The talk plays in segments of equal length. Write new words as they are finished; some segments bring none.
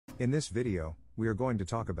In this video, we are going to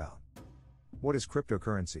talk about what is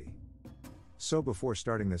cryptocurrency. So before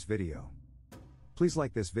starting this video, please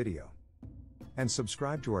like this video and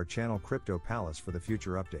subscribe to our channel Crypto Palace for the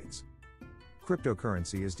future updates.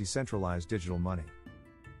 Cryptocurrency is decentralized digital money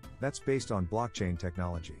that's based on blockchain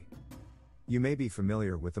technology. You may be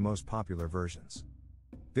familiar with the most popular versions,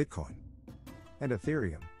 Bitcoin and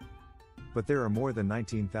Ethereum. But there are more than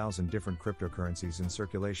 19,000 different cryptocurrencies in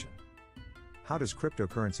circulation. How does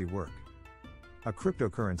cryptocurrency work? A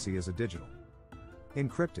cryptocurrency is a digital,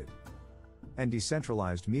 encrypted, and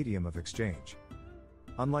decentralized medium of exchange.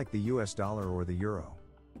 Unlike the US dollar or the euro,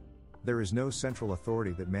 there is no central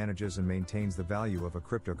authority that manages and maintains the value of a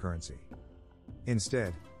cryptocurrency.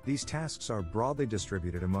 Instead, these tasks are broadly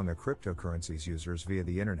distributed among a cryptocurrency's users via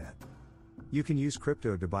the internet. You can use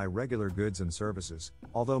crypto to buy regular goods and services,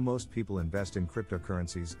 although most people invest in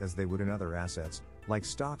cryptocurrencies as they would in other assets, like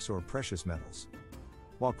stocks or precious metals.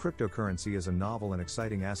 While cryptocurrency is a novel and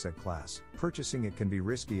exciting asset class, purchasing it can be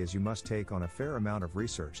risky as you must take on a fair amount of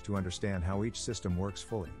research to understand how each system works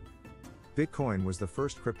fully. Bitcoin was the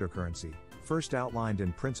first cryptocurrency, first outlined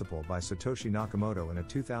in principle by Satoshi Nakamoto in a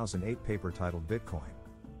 2008 paper titled Bitcoin,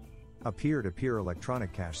 a peer-to-peer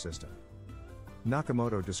electronic cash system.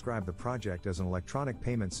 Nakamoto described the project as an electronic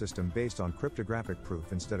payment system based on cryptographic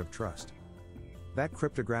proof instead of trust. That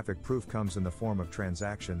cryptographic proof comes in the form of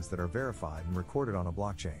transactions that are verified and recorded on a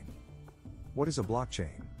blockchain. What is a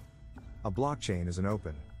blockchain? A blockchain is an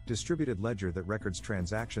open, distributed ledger that records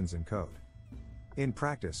transactions in code. In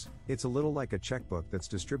practice, it's a little like a checkbook that's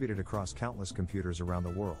distributed across countless computers around the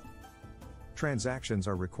world. Transactions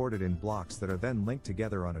are recorded in blocks that are then linked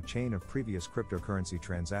together on a chain of previous cryptocurrency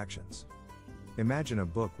transactions. Imagine a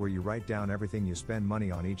book where you write down everything you spend money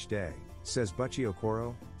on each day, says Buchi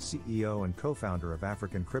Okoro, CEO and co-founder of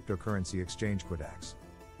African cryptocurrency exchange Quidax.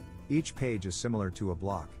 Each page is similar to a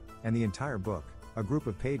block, and the entire book, a group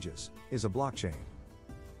of pages, is a blockchain.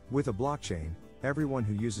 With a blockchain, everyone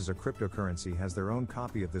who uses a cryptocurrency has their own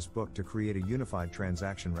copy of this book to create a unified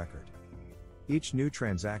transaction record. Each new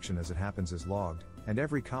transaction as it happens is logged, and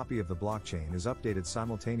every copy of the blockchain is updated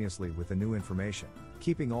simultaneously with the new information,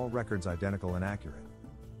 keeping all records identical and accurate.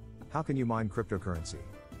 How can you mine cryptocurrency?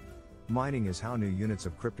 Mining is how new units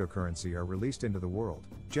of cryptocurrency are released into the world,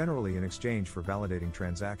 generally in exchange for validating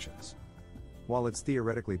transactions. While it's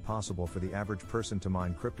theoretically possible for the average person to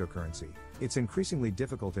mine cryptocurrency, it's increasingly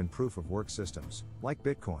difficult in proof-of-work systems, like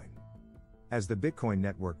Bitcoin. As the Bitcoin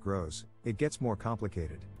network grows, it gets more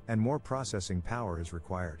complicated, and more processing power is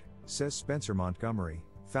required, says Spencer Montgomery,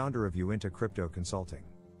 founder of Uinta Crypto Consulting.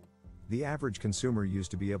 The average consumer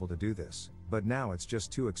used to be able to do this, but now it's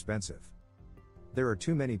just too expensive. There are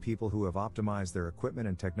too many people who have optimized their equipment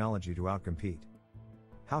and technology to outcompete.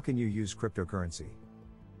 How can you use cryptocurrency?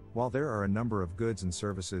 While there are a number of goods and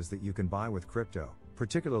services that you can buy with crypto,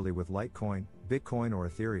 particularly with Litecoin, Bitcoin or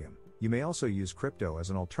Ethereum, you may also use crypto as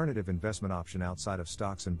an alternative investment option outside of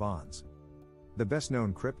stocks and bonds. The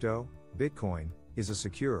best-known crypto, Bitcoin, is a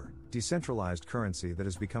secure, decentralized currency that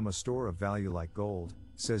has become a store of value like gold,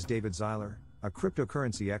 says David Zeiler, a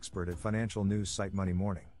cryptocurrency expert at financial news site Money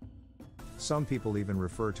Morning. Some people even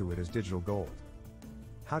refer to it as digital gold.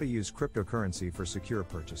 How to use cryptocurrency for secure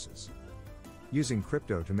purchases. Using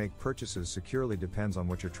crypto to make purchases securely depends on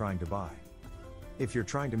what you're trying to buy. If you're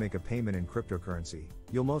trying to make a payment in cryptocurrency,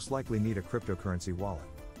 you'll most likely need a cryptocurrency wallet.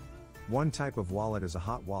 One type of wallet is a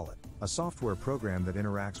hot wallet, a software program that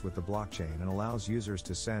interacts with the blockchain and allows users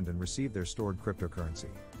to send and receive their stored cryptocurrency.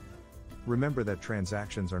 Remember that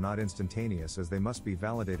transactions are not instantaneous as they must be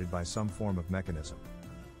validated by some form of mechanism.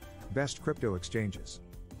 Best crypto exchanges.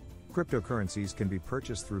 Cryptocurrencies can be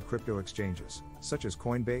purchased through crypto exchanges, such as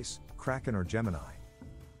Coinbase, Kraken or Gemini.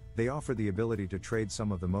 They offer the ability to trade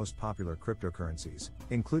some of the most popular cryptocurrencies,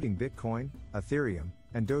 including Bitcoin, Ethereum,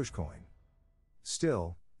 and Dogecoin.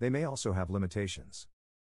 Still, they may also have limitations.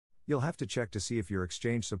 You'll have to check to see if your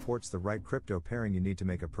exchange supports the right crypto pairing you need to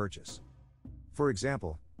make a purchase. For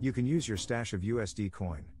example, you can use your stash of USD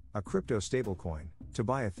coin, a crypto stablecoin, to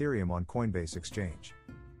buy Ethereum on Coinbase exchange.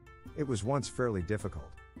 It was once fairly difficult,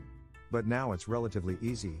 but now it's relatively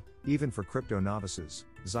easy, even for crypto novices,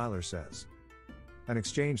 Zeiler says. An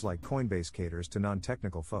exchange like Coinbase caters to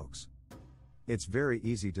non-technical folks. It's very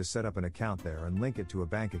easy to set up an account there and link it to a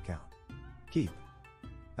bank account. Keep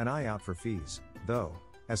an eye out for fees, though,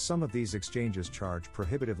 as some of these exchanges charge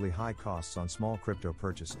prohibitively high costs on small crypto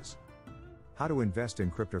purchases. How to invest in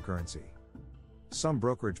cryptocurrency. Some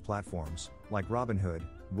brokerage platforms, like Robinhood,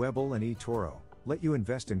 Webull and eToro, let you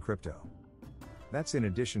invest in crypto. That's in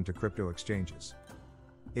addition to crypto exchanges.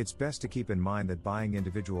 It's best to keep in mind that buying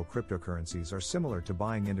individual cryptocurrencies are similar to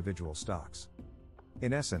buying individual stocks.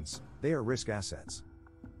 In essence, they are risk assets.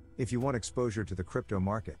 If you want exposure to the crypto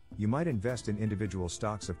market, you might invest in individual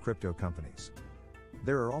stocks of crypto companies.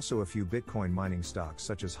 There are also a few Bitcoin mining stocks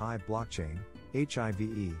such as Hive Blockchain,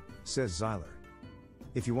 HIVE, says Zyler.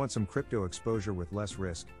 If you want some crypto exposure with less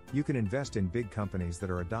risk, you can invest in big companies that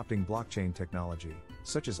are adopting blockchain technology,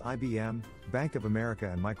 such as IBM, Bank of America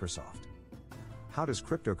and Microsoft. How does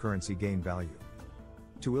cryptocurrency gain value?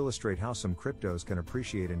 To illustrate how some cryptos can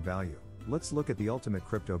appreciate in value, let's look at the ultimate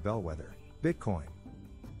crypto bellwether, Bitcoin.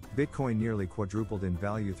 Bitcoin nearly quadrupled in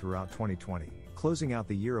value throughout 2020, closing out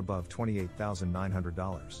the year above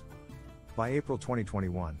 $28,900. By April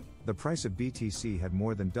 2021, the price of BTC had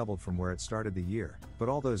more than doubled from where it started the year, but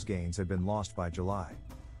all those gains had been lost by July.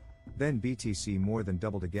 Then BTC more than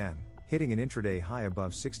doubled again, hitting an intraday high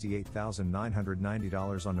above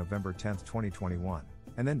 $68,990 on November 10, 2021,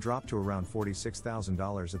 and then dropped to around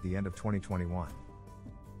 $46,000 at the end of 2021.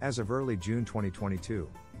 As of early June 2022,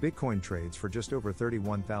 Bitcoin trades for just over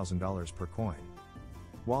 $31,000 per coin.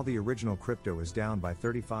 While the original crypto is down by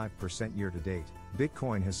 35% year to date,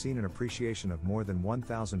 Bitcoin has seen an appreciation of more than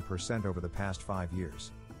 1,000% over the past 5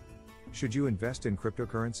 years. Should you invest in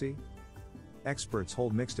cryptocurrency? Experts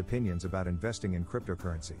hold mixed opinions about investing in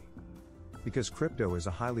cryptocurrency. Because crypto is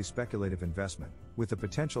a highly speculative investment, with the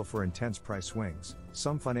potential for intense price swings,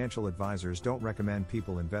 some financial advisors don't recommend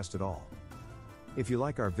people invest at all. If you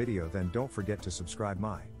like our video, then don't forget to subscribe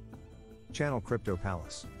my channel Crypto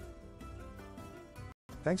Palace.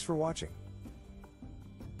 Thanks for watching.